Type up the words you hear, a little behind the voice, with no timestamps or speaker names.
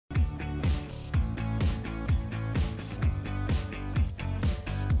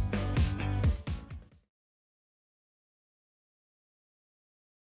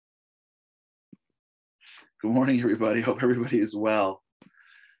Good morning, everybody. Hope everybody is well.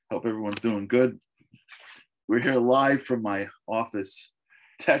 Hope everyone's doing good. We're here live from my office.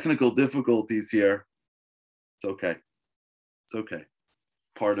 Technical difficulties here. It's okay. It's okay.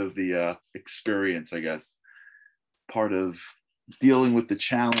 Part of the experience, I guess. Part of dealing with the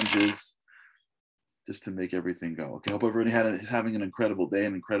challenges just to make everything go. Okay. Hope everybody is having an incredible day,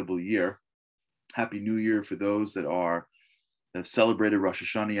 an incredible year. Happy New Year for those that have celebrated Rosh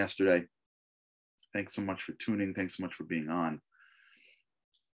Hashanah yesterday. Thanks so much for tuning. Thanks so much for being on.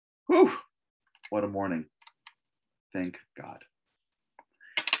 Whew, what a morning. Thank God.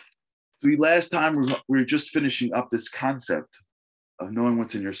 So last time we were just finishing up this concept of knowing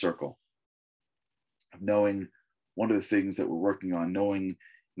what's in your circle, of knowing one of the things that we're working on, knowing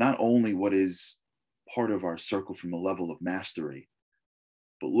not only what is part of our circle from a level of mastery,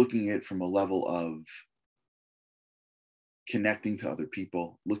 but looking at it from a level of connecting to other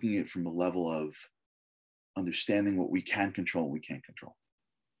people, looking at it from a level of understanding what we can control and we can't control.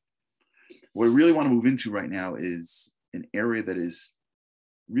 What I really want to move into right now is an area that is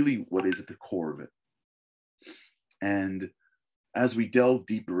really what is at the core of it. And as we delve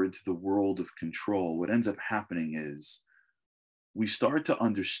deeper into the world of control, what ends up happening is we start to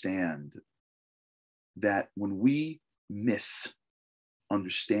understand that when we miss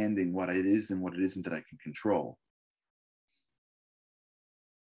understanding what it is and what it isn't that I can control,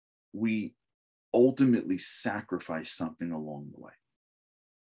 we ultimately sacrifice something along the way.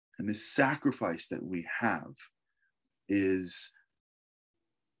 And this sacrifice that we have is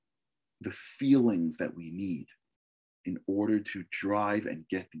the feelings that we need in order to drive and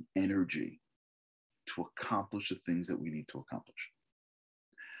get the energy to accomplish the things that we need to accomplish.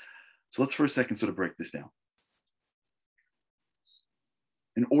 So let's for a second sort of break this down.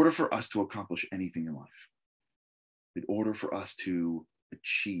 In order for us to accomplish anything in life, in order for us to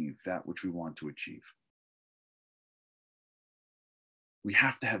achieve that which we want to achieve, we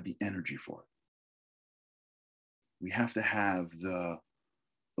have to have the energy for it. We have to have the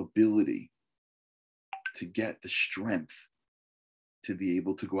ability to get the strength to be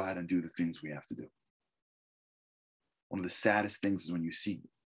able to go out and do the things we have to do. One of the saddest things is when you see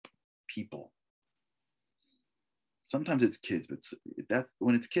people. Sometimes it's kids, but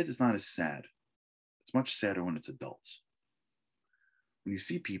when it's kids, it's not as sad. It's much sadder when it's adults. When you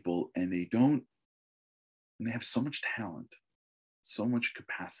see people and they have so much talent, so much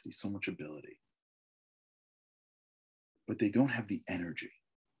capacity, so much ability, but they don't have the energy.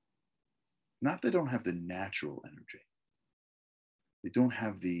 Not they don't have the natural energy. They don't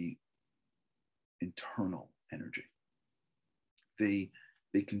have the internal energy. They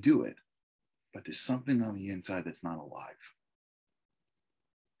can do it, but there's something on the inside that's not alive.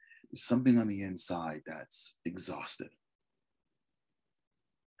 There's something on the inside that's exhausted.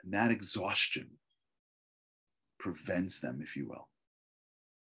 And that exhaustion prevents them, if you will,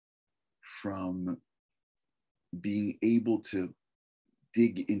 from being able to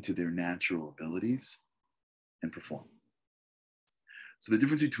dig into their natural abilities and perform. So the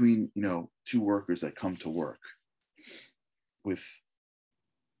difference between, two workers that come to work with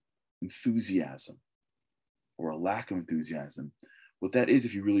enthusiasm or a lack of enthusiasm, what that is,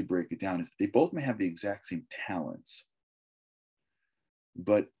 if you really break it down, is they both may have the exact same talents.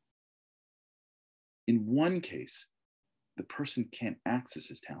 But in one case, the person can't access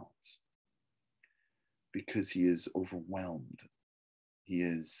his talents because he is overwhelmed. He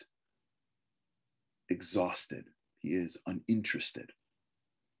is exhausted. He is uninterested.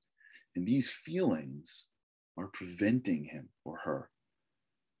 And these feelings are preventing him or her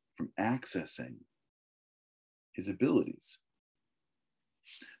from accessing his abilities.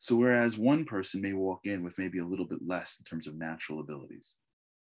 So whereas one person may walk in with maybe a little bit less in terms of natural abilities,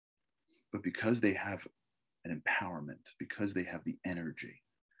 but because they have an empowerment, because they have the energy,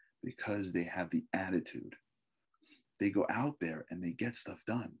 because they have the attitude, they go out there and they get stuff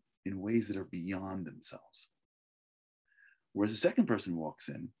done in ways that are beyond themselves. Whereas the second person walks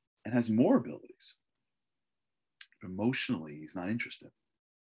in and has more abilities, but emotionally he's not interested.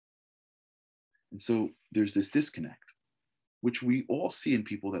 And so there's this disconnect, which we all see in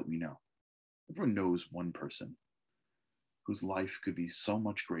people that we know. Everyone knows one person whose life could be so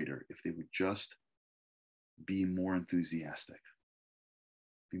much greater if they would just be more enthusiastic,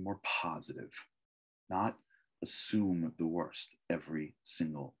 be more positive, not assume the worst every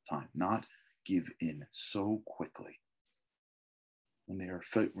single time, not give in so quickly. When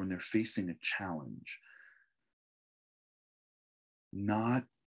they're facing a challenge, not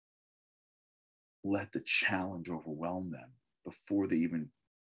let the challenge overwhelm them before they even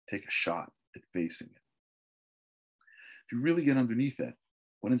take a shot at facing it. If you really get underneath it,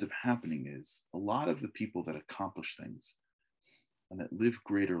 what ends up happening is a lot of the people that accomplish things and that live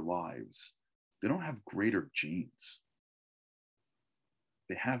greater lives, they don't have greater genes.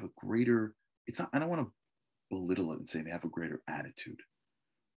 They have a greater, it's not, I don't want to belittle it and say they have a greater attitude.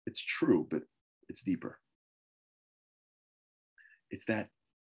 It's true, but it's deeper. It's that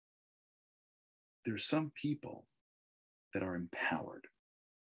there's some people that are empowered.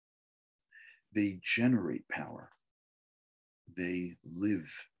 They generate power. They live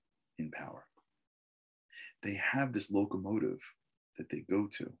in power. They have this locomotive that they go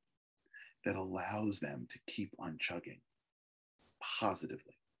to that allows them to keep on chugging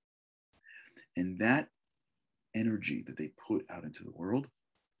positively. And that energy that they put out into the world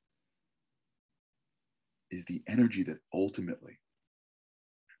is the energy that ultimately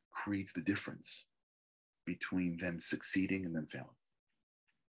creates the difference between them succeeding and them failing.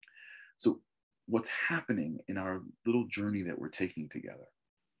 So what's happening in our little journey that we're taking together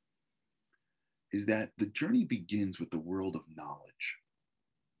is that the journey begins with the world of knowledge.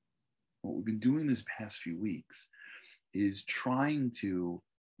 What we've been doing this past few weeks is trying to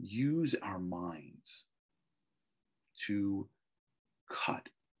use our minds to cut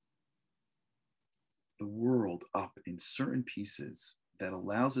the world up in certain pieces that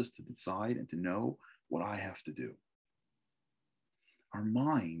allows us to decide and to know what I have to do. Our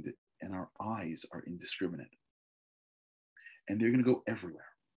mind and our eyes are indiscriminate, and they're going to go everywhere.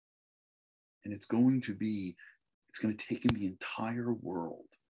 And it's going to take in the entire world.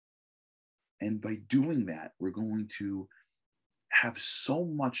 And by doing that, we're going to have so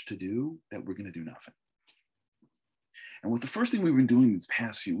much to do that we're going to do nothing. And what the first thing we've been doing these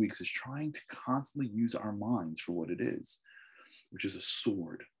past few weeks is trying to constantly use our minds for what it is, which is a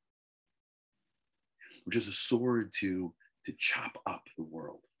sword, to chop up the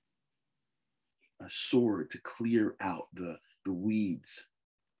world, a sword to clear out the weeds,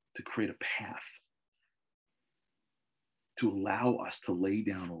 to create a path, to allow us to lay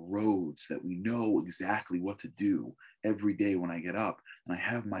down roads that we know exactly what to do every day when I get up. And I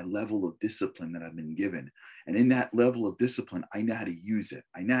have my level of discipline that I've been given. And in that level of discipline, I know how to use it.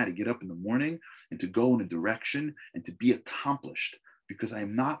 I know how to get up in the morning and to go in a direction and to be accomplished, because I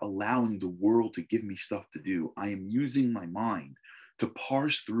am not allowing the world to give me stuff to do. I am using my mind to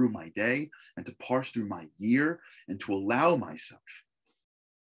parse through my day and to parse through my year and to allow myself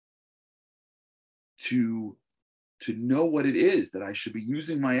to know what it is that I should be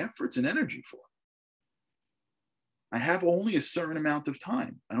using my efforts and energy for. I have only a certain amount of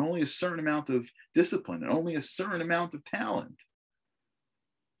time and only a certain amount of discipline and only a certain amount of talent.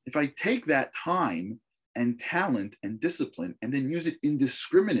 If I take that time and talent and discipline and then use it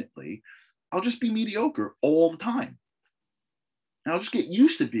indiscriminately, I'll just be mediocre all the time. And I'll just get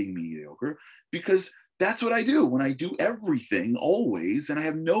used to being mediocre, because that's what I do when I do everything always, and I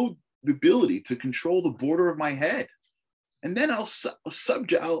have no ability to control the border of my head. And then I'll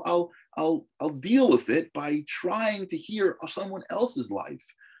deal with it by trying to hear someone else's life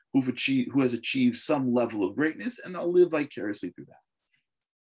who has achieved some level of greatness, and I'll live vicariously through that.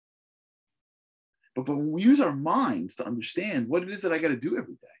 But when we use our minds to understand what it is that I got to do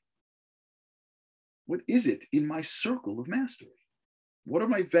every day, what is it in my circle of mastery? What are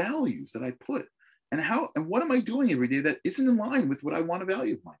my values that I put? And what am I doing every day that isn't in line with what I want to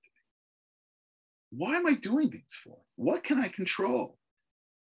value of mine to be? Why am I doing things for? What can I control?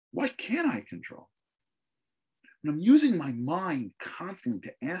 What can I control? When I'm using my mind constantly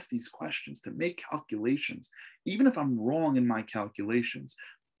to ask these questions, to make calculations, even if I'm wrong in my calculations,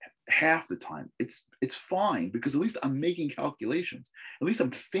 half the time, it's fine, because at least I'm making calculations. At least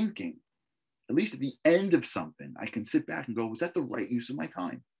I'm thinking. At least at the end of something, I can sit back and go, was that the right use of my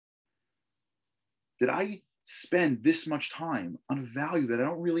time? Did I spend this much time on a value that I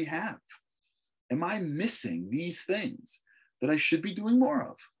don't really have? Am I missing these things that I should be doing more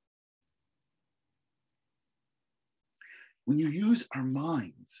of? When you use our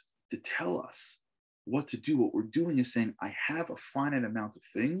minds to tell us what to do, what we're doing is saying, I have a finite amount of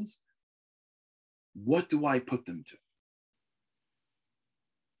things. What do I put them to?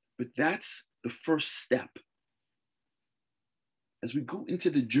 But that's the first step. As we go into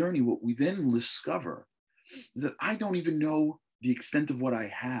the journey, what we then discover is that I don't even know the extent of what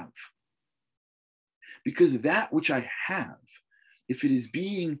I have. Because that which I have, if it is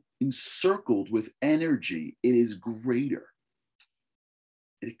being encircled with energy, it is greater.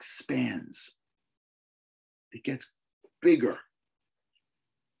 It expands. It gets bigger.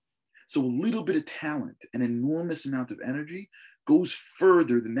 So a little bit of talent, an enormous amount of energy, goes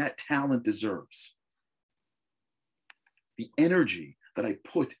further than that talent deserves. The energy that I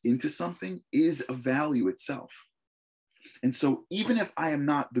put into something is a value itself. And so even if I am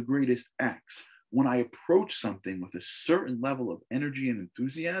not the greatest X, when I approach something with a certain level of energy and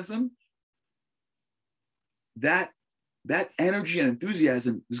enthusiasm, that energy and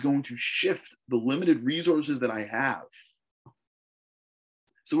enthusiasm is going to shift the limited resources that I have.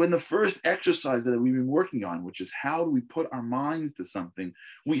 So in the first exercise that we've been working on, which is how do we put our minds to something,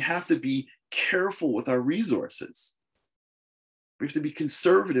 we have to be careful with our resources. We have to be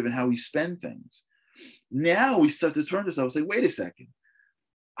conservative in how we spend things. Now we start to turn to ourselves and say, wait a second,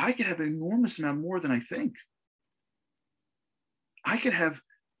 I could have an enormous amount more than I think. I could have,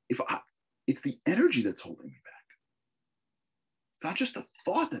 it's the energy that's holding me back. It's not just the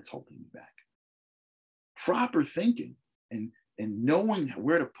thought that's holding me back. Proper thinking and knowing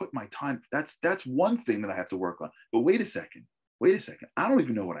where to put my time, that's one thing that I have to work on. But wait a second, I don't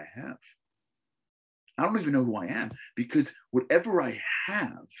even know what I have. I don't even know who I am, because whatever I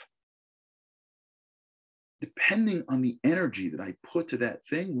have, depending on the energy that I put to that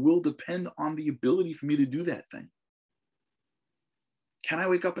thing, will depend on the ability for me to do that thing. Can I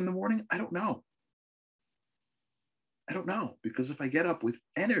wake up in the morning? I don't know. Because if I get up with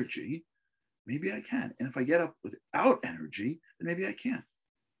energy, maybe I can. And if I get up without energy, then maybe I can't.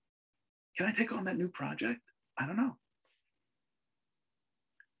 Can I take on that new project? I don't know.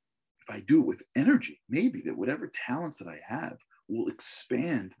 If I do it with energy, maybe that whatever talents that I have will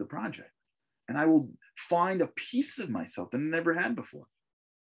expand the project. And I will find a piece of myself that I never had before.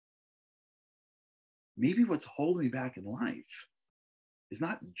 Maybe what's holding me back in life is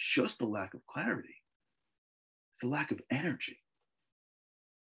not just the lack of clarity, it's the lack of energy.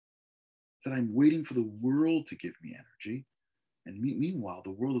 That I'm waiting for the world to give me energy. And meanwhile,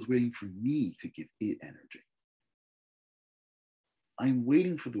 the world is waiting for me to give it energy. I'm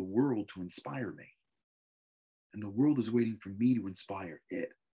waiting for the world to inspire me. And the world is waiting for me to inspire it.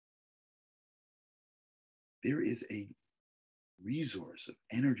 There is a resource of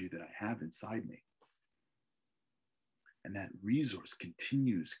energy that I have inside me. And that resource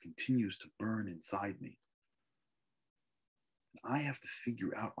continues to burn inside me. I have to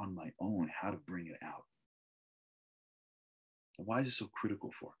figure out on my own how to bring it out. Why is it so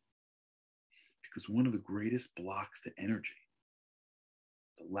critical for? Because one of the greatest blocks to energy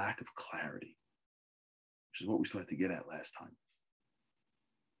is the lack of clarity, which is what we started to get at last time.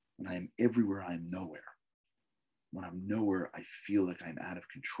 When I am everywhere, I am nowhere. When I'm nowhere, I feel like I'm out of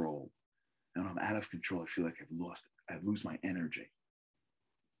control. And when I'm out of control, I feel like I lose my energy.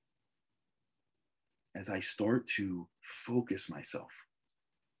 As I start to focus myself,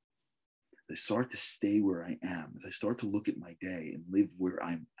 as I start to stay where I am, as I start to look at my day and live where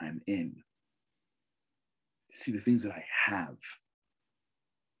I'm in, see the things that I have,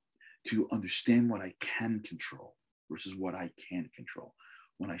 to understand what I can control versus what I can't control.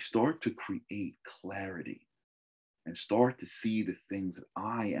 When I start to create clarity and start to see the things that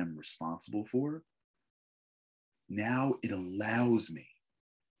I am responsible for, now it allows me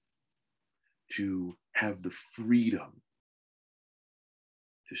to have the freedom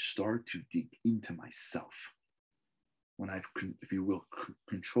to start to dig into myself. When I've, if you will,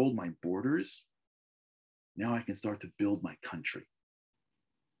 controlled my borders, now I can start to build my country.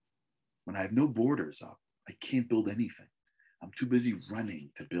 When I have no borders up, I can't build anything. I'm too busy running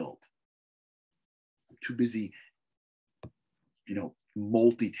to build. I'm too busy,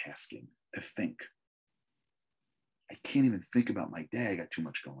 multitasking to think. I can't even think about my day. I got too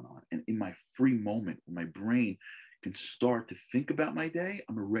much going on. And in my free moment, when my brain can start to think about my day,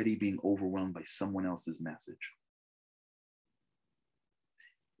 I'm already being overwhelmed by someone else's message.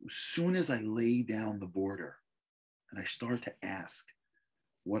 As soon as I lay down the border and I start to ask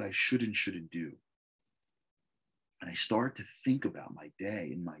what I should and shouldn't do, and I start to think about my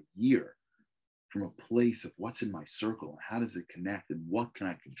day and my year from a place of what's in my circle and how does it connect and what can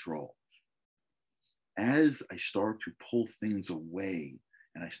I control, as I start to pull things away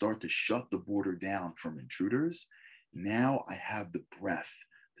and I start to shut the border down from intruders, now I have the breath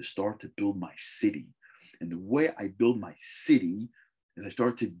to start to build my city. And the way I build my city is I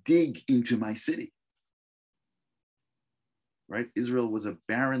start to dig into my city. Right? Israel was a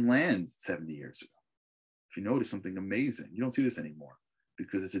barren land 70 years ago. If you notice something amazing, you don't see this anymore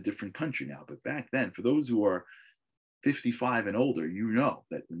because it's a different country now. But back then, for those who are 55 and older, you know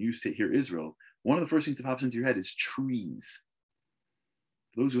that when you hear Israel, one of the first things that pops into your head is trees.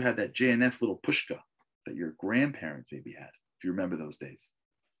 For those who had that JNF little pushka that your grandparents maybe had, if you remember those days,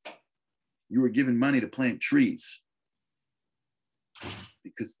 you were given money to plant trees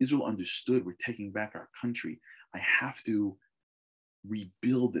because Israel understood we're taking back our country. I have to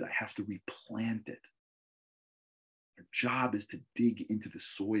rebuild it. I have to replant it. Our job is to dig into the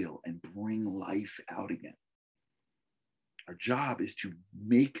soil and bring life out again. Our job is to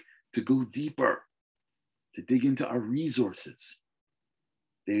go deeper, to dig into our resources.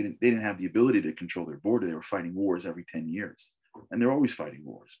 They didn't have the ability to control their border. They were fighting wars every 10 years. And they're always fighting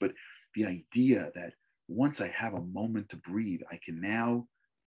wars. But the idea that once I have a moment to breathe, I can now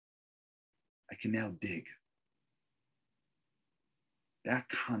dig. That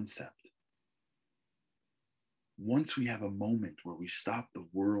concept. Once we have a moment where we stop the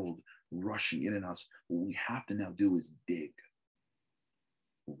world rushing in on us, what we have to now do is dig.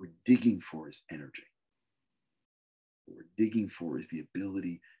 What we're digging for is energy. What we're digging for is the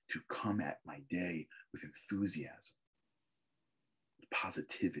ability to come at my day with enthusiasm, with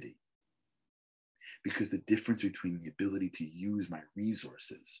positivity. Because the difference between the ability to use my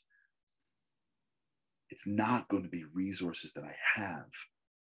resources, it's not going to be resources that I have.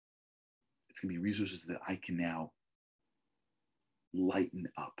 It's going to be resources that I can now lighten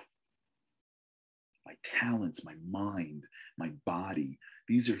up. My talents, my mind, my body,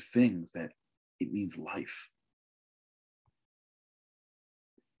 these are things that it needs life.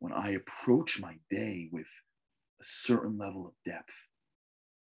 When I approach my day with a certain level of depth,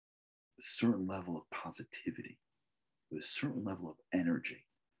 a certain level of positivity, with a certain level of energy,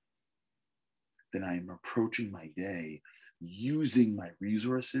 then I am approaching my day using my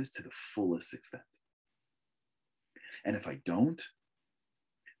resources to the fullest extent. And if I don't,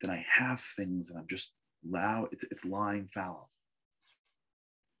 then I have things that I'm just it's lying fallow.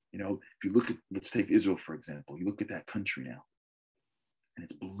 You know, if you look at, let's take Israel, for example, you look at that country now, and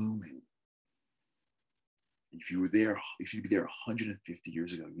it's blooming. If you were there, if you'd be there 150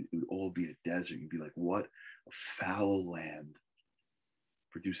 years ago, it would all be a desert. You'd be like, what a fallow land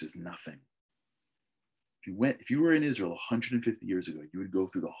produces nothing. If you were in Israel 150 years ago, you would go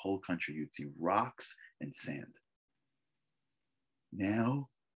through the whole country. You'd see rocks and sand. Now,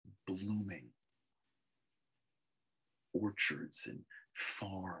 blooming. Orchards and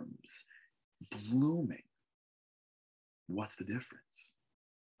farms, blooming. What's the difference?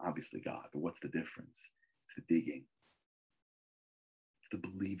 Obviously God, but what's the difference? It's the digging. It's the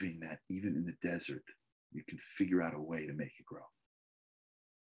believing that even in the desert, you can figure out a way to make it grow.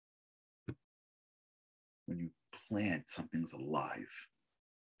 When you plant, something's alive.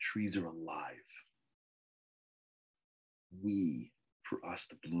 Trees are alive. For us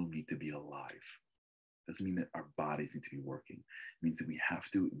to bloom, need to be alive. Doesn't mean that our bodies need to be working. It means that we have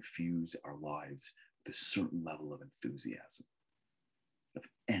to infuse our lives with a certain level of enthusiasm, of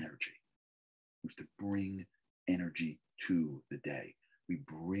energy. We have to bring energy to the day. We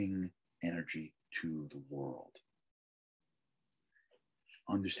bring energy to the world.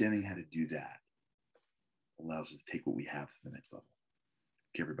 Understanding how to do that allows us to take what we have to the next level.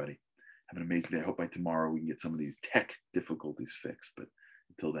 Okay, everybody, have an amazing day. I hope by tomorrow we can get some of these tech difficulties fixed. But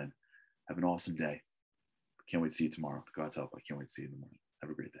until then, have an awesome day. Can't wait to see you tomorrow. With God's help, I can't wait to see you in the morning.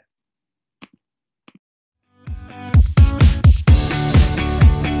 Have a great day.